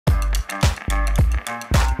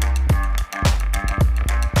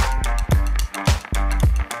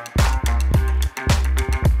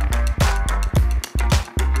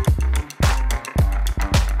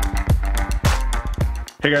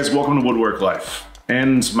Hey guys, welcome to Wood.Work.LIFE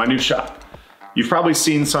and my new shop. You've probably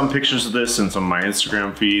seen some pictures of this in some of my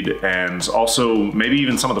Instagram feed and also maybe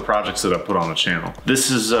even some of the projects that I've put on the channel. This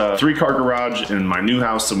is a 3-car garage in my new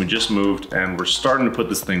house that we just moved, and we're starting to put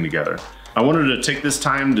this thing together. I wanted to take this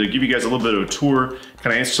time to give you guys a little bit of a tour,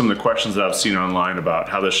 kind of answer some of the questions that I've seen online about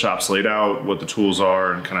how this shop's laid out, what the tools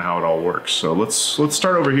are, and kind of how it all works. So let's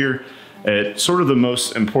start over here at sort of the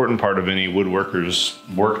most important part of any woodworker's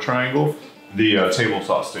work triangle, the table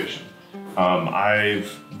saw station.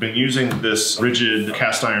 I've been using this rigid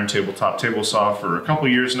cast iron tabletop table saw for a couple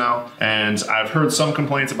years now, and I've heard some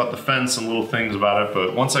complaints about the fence and little things about it,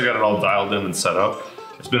 but once I got it all dialed in and set up,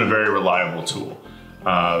 it's been a very reliable tool.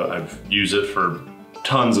 I've used it for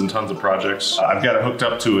tons and tons of projects. I've got it hooked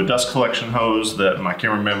up to a dust collection hose that my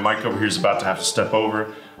cameraman Mike over here is about to have to step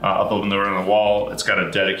over, up on the wall. It's got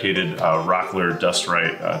a dedicated Rockler Dust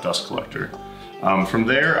Right dust collector. From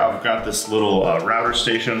there, I've got this little router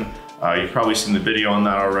station. You've probably seen the video on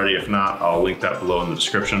that already. If not, I'll link that below in the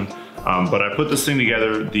description. But I put this thing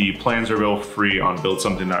together. The plans are available free on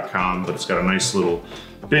buildsomething.com, but it's got a nice little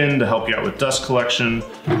bin to help you out with dust collection.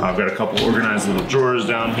 I've got a couple organized little drawers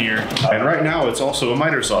down here. And right now it's also a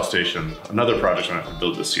miter saw station, another project I'm gonna have to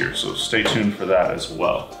build this year, so stay tuned for that as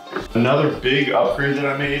well. Another big upgrade that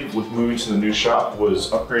I made with moving to the new shop was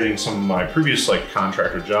upgrading some of my previous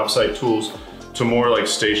contractor job site tools to more like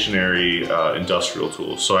stationary industrial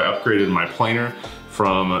tools. So I upgraded my planer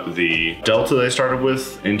from the Delta that I started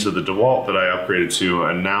with into the DeWalt that I upgraded to,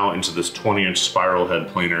 and now into this 20-inch spiral head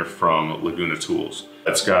planer from Laguna tools.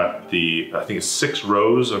 It's got the, I think it's 6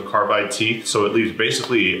 rows of carbide teeth, so it leaves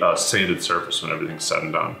basically a sanded surface when everything's said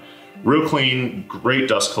and done. Real clean, great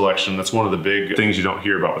dust collection. That's one of the big things you don't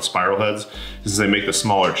hear about with spiral heads, is they make the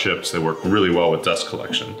smaller chips. They work really well with dust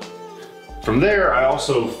collection. From there, I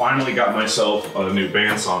also finally got myself a new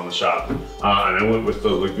bandsaw in the shop, and I went with the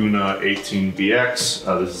Laguna 18BX.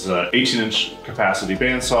 This is an 18-inch capacity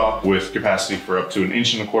bandsaw with capacity for up to an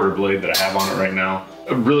 1.25 inch blade that I have on it right now.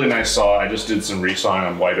 A really nice saw. I just did some resawing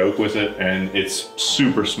on white oak with it, and it's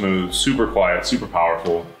super smooth, super quiet, super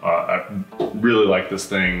powerful. I really like this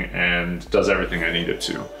thing and does everything I need it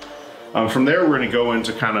to. From there, we're gonna go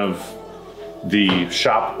into kind of the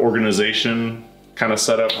shop organization kind of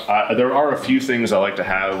setup. There are a few things I like to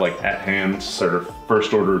have at hand, sort of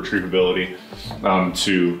first order retrievability,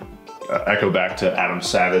 to echo back to Adam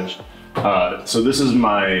Savage. So this is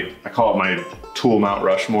I call it my tool Mount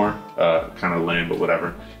Rushmore, kind of lame, but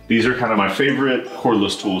whatever. These are kind of my favorite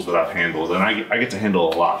cordless tools that I've handled, and I get to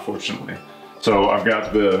handle a lot, fortunately. So I've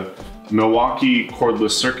got the Milwaukee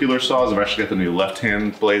Cordless Circular Saws. I've actually got the new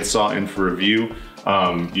left-hand blade saw in for review.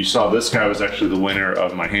 You saw this guy was actually the winner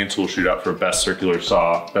of my hand tool shootout for best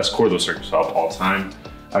cordless circular saw of all time.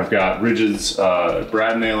 I've got Ridge's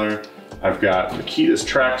brad nailer. I've got Makita's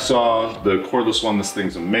track saw, the cordless one. This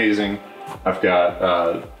thing's amazing. I've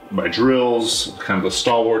got my drills. Kind of the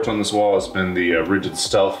stalwart on this wall has been the Rigid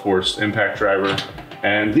Stealth Force impact driver.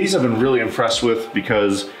 And these I've been really impressed with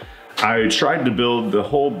because I tried to build the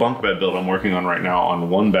whole bunk bed build I'm working on right now on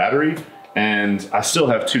one battery, and I still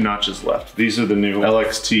have 2 notches left. These are the new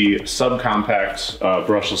LXT subcompact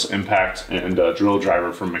brushless impact and drill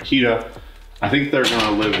driver from Makita. I think they're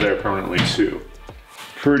gonna live there permanently too.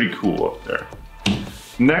 Pretty cool up there.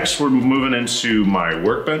 Next, we're moving into my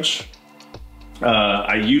workbench.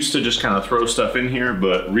 I used to just kind of throw stuff in here,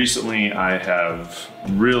 but recently I have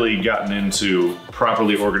really gotten into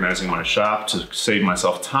properly organizing my shop to save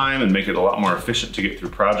myself time and make it a lot more efficient to get through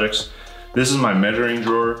projects. This is my measuring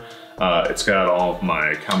drawer. It's got all of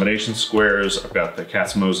my combination squares. I've got the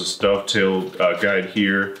Cat's Moses dovetail guide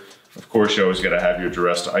here. Of course, you always gotta have your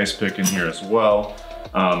Duresta ice pick in here as well.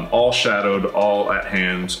 All shadowed, all at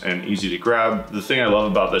hand, and easy to grab. The thing I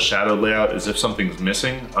love about the shadowed layout is if something's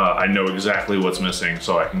missing, I know exactly what's missing,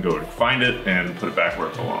 so I can go and find it and put it back where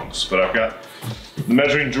it belongs. But I've got the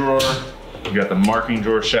measuring drawer, I've got the marking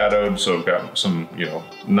drawer shadowed, so I've got some,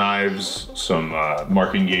 knives, some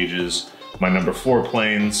marking gauges, my number 4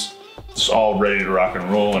 planes. It's all ready to rock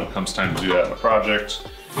and roll when it comes time to do that in a project.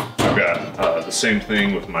 I've got the same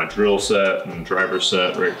thing with my drill set and driver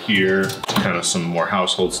set right here. Kind of some more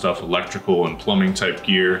household stuff, electrical and plumbing type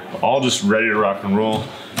gear. All just ready to rock and roll.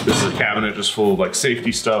 This is a cabinet just full of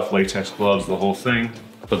safety stuff, latex gloves, the whole thing.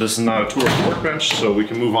 But this is not a tour of the workbench, so we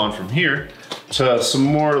can move on from here to some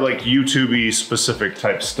more YouTube-y specific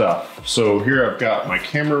type stuff. So here I've got my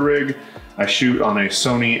camera rig. I shoot on a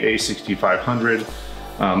Sony a6500.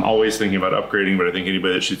 Always thinking about upgrading, but I think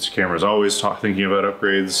anybody that shoots a camera is always thinking about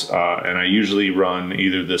upgrades. And I usually run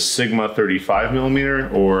either the Sigma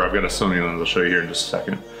 35mm or I've got a Sony lens I'll show you here in just a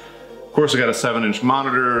second. Of course, I got a 7-inch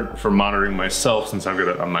monitor for monitoring myself since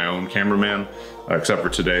I'm my own cameraman, except for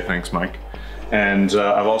today, thanks Mike. And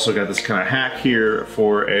I've also got this kind of hack here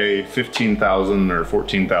for a 15,000 or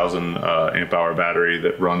 14,000 amp hour battery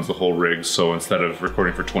that runs the whole rig. So instead of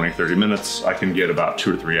recording for 20-30 minutes, I can get about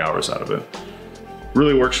 2 or 3 hours out of it.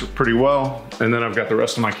 Really works pretty well. And then I've got the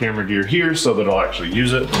rest of my camera gear here so that I'll actually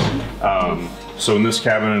use it. So in this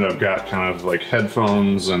cabinet, I've got kind of like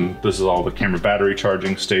headphones, and this is all the camera battery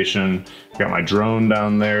charging station. I've got my drone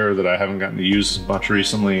down there that I haven't gotten to use much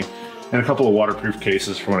recently, and a couple of waterproof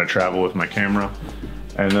cases for when I travel with my camera.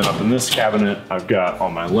 And then up in this cabinet, I've got all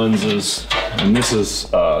my lenses, and this is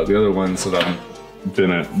the other lens that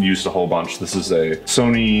I've used a whole bunch. This is a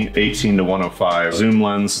Sony 18-105 zoom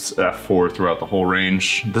lens. It's f4 throughout the whole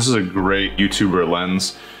range. This is a great YouTuber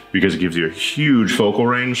lens because it gives you a huge focal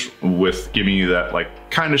range with giving you that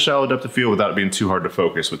like kind of shallow depth of field without it being too hard to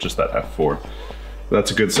focus with just that f4.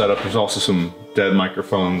 That's a good setup. There's also some dead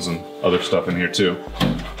microphones and other stuff in here too.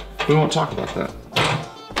 We won't talk about that.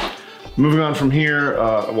 Moving on from here,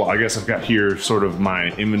 well, I guess I've got here sort of my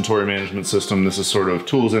inventory management system. This is sort of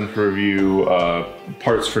tools info review,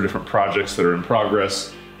 parts for different projects that are in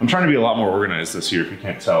progress. I'm trying to be a lot more organized this year, if you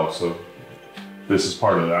can't tell, so this is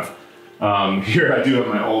part of that. Here I do have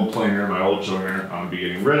my old planer, my old joiner I'm be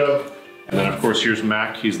getting rid of. And then of course here's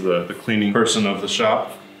Mac, he's the cleaning person of the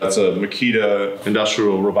shop. That's a Makita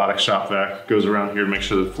industrial robotic shop vac. Goes around here to make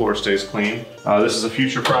sure the floor stays clean. This is a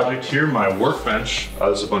future project here, my workbench.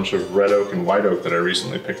 There's a bunch of red oak and white oak that I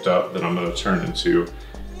recently picked up that I'm gonna turn into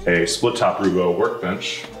a split top Rubo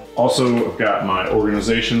workbench. Also, I've got my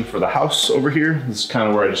organization for the house over here. This is kind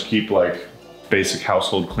of where I just keep like basic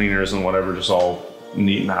household cleaners and whatever, just all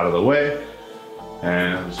neat and out of the way.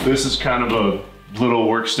 And this is kind of a little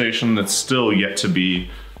workstation that's still yet to be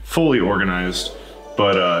fully organized.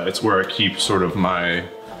 But it's where I keep sort of my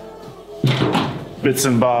bits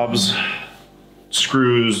and bobs,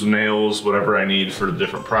 screws, nails, whatever I need for the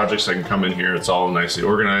different projects. I can come in here, it's all nicely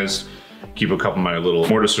organized. Keep a couple of my little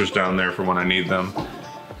mortisers down there for when I need them.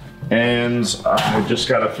 And I just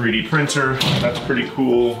got a 3D printer, that's pretty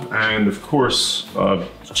cool. And of course, a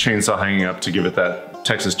chainsaw hanging up to give it that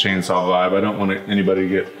Texas chainsaw vibe. I don't want anybody to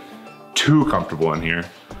get too comfortable in here.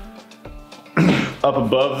 Up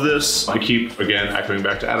above this, I keep, again, echoing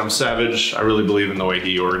back to Adam Savage. I really believe in the way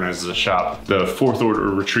he organizes a shop. The 4th order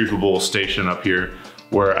retrievable station up here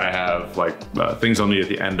where I have like things I'll need at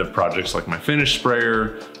the end of projects like my finish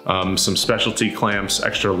sprayer, some specialty clamps,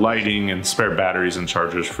 extra lighting, and spare batteries and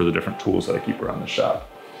chargers for the different tools that I keep around the shop.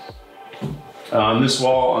 On this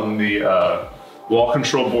wall, on the wall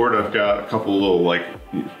control board, I've got a couple of little like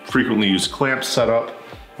frequently used clamps set up,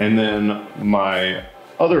 and then my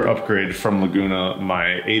other upgrade from Laguna,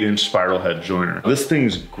 my 8-inch spiral head joiner. This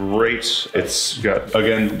thing's great. It's got,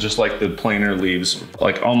 again, just like the planer, leaves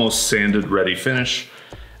like almost sanded ready finish,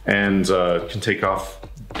 and can take off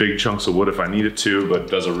big chunks of wood if I need it to,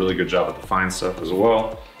 but does a really good job at the fine stuff as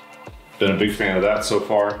well. Been a big fan of that so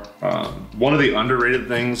far. One of the underrated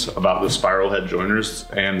things about the spiral head joiners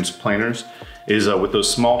and planers is with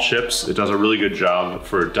those small chips, it does a really good job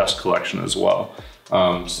for dust collection as well.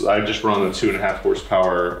 So I just run a 2.5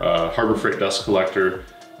 horsepower Harbor Freight dust collector.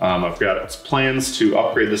 I've got plans to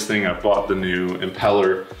upgrade this thing. I've bought the new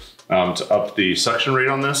impeller to up the suction rate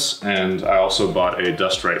on this, and I also bought a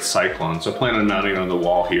Dust Right Cyclone. So I plan on mounting it on the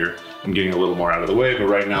wall here and getting a little more out of the way, but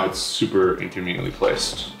right now it's super inconveniently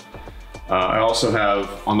placed. I also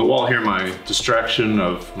have on the wall here my distraction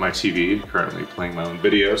of my TV, currently playing my own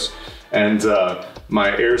videos, and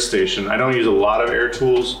my air station. I don't use a lot of air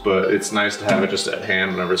tools, but it's nice to have it just at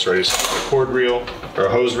hand whenever it's ready. So a cord reel, or a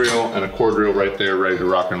hose reel, and a cord reel right there, ready to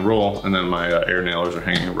rock and roll, and then my air nailers are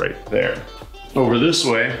hanging right there. Over this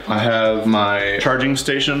way, I have my charging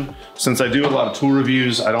station. Since I do a lot of tool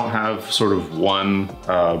reviews, I don't have sort of one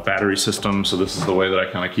battery system, so this is the way that I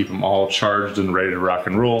kind of keep them all charged and ready to rock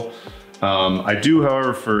and roll. I do,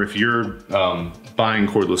 however, for if you're buying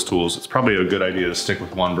cordless tools, it's probably a good idea to stick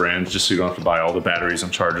with one brand just so you don't have to buy all the batteries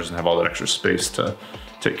and chargers and have all that extra space to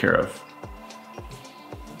take care of.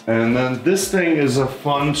 And then this thing is a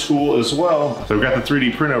fun tool as well. So I've got the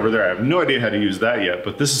 3D print over there. I have no idea how to use that yet,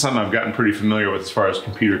 but this is something I've gotten pretty familiar with as far as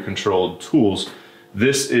computer controlled tools.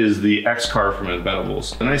 This is the X-Carve from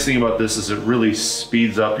Inventables. The nice thing about this is it really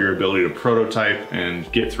speeds up your ability to prototype and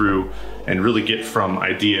get through and really get from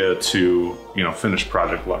idea to, you know, finished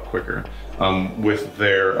project a lot quicker. With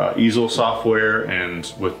their easel software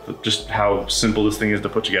and with just how simple this thing is to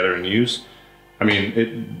put together and use, I mean,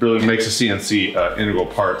 it really makes a CNC integral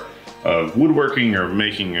part of woodworking or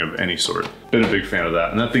making of any sort. Been a big fan of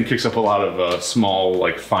that. And that thing kicks up a lot of small,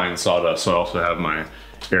 like fine sawdust. So I also have my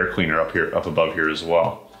air cleaner up above here as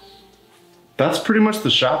well. That's pretty much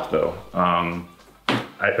the shop though.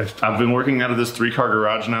 I've been working out of this 3-car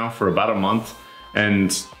garage now for about a month,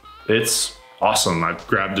 and it's awesome. I've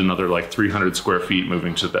grabbed another like 300 square feet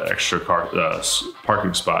moving to the extra car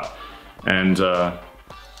parking spot. And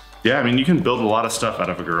yeah, I mean, you can build a lot of stuff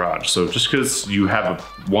out of a garage. So just because you have a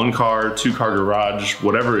 1-car, 2-car garage,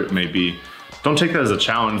 whatever it may be, don't take that as a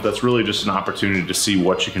challenge. That's really just an opportunity to see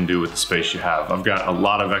what you can do with the space you have. I've got a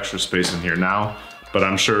lot of extra space in here now, but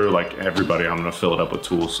I'm sure like everybody, I'm gonna fill it up with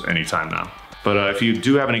tools anytime now. But if you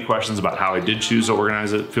do have any questions about how I did choose to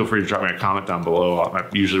organize it, feel free to drop me a comment down below. I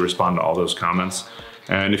usually respond to all those comments.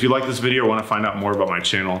 And if you like this video or want to find out more about my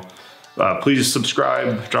channel, please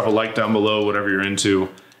subscribe, drop a like down below, whatever you're into.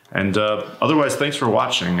 And otherwise, thanks for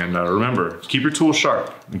watching. And remember, keep your tools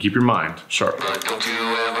sharp and keep your mind sharp. But don't you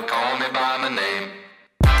ever call me by my name.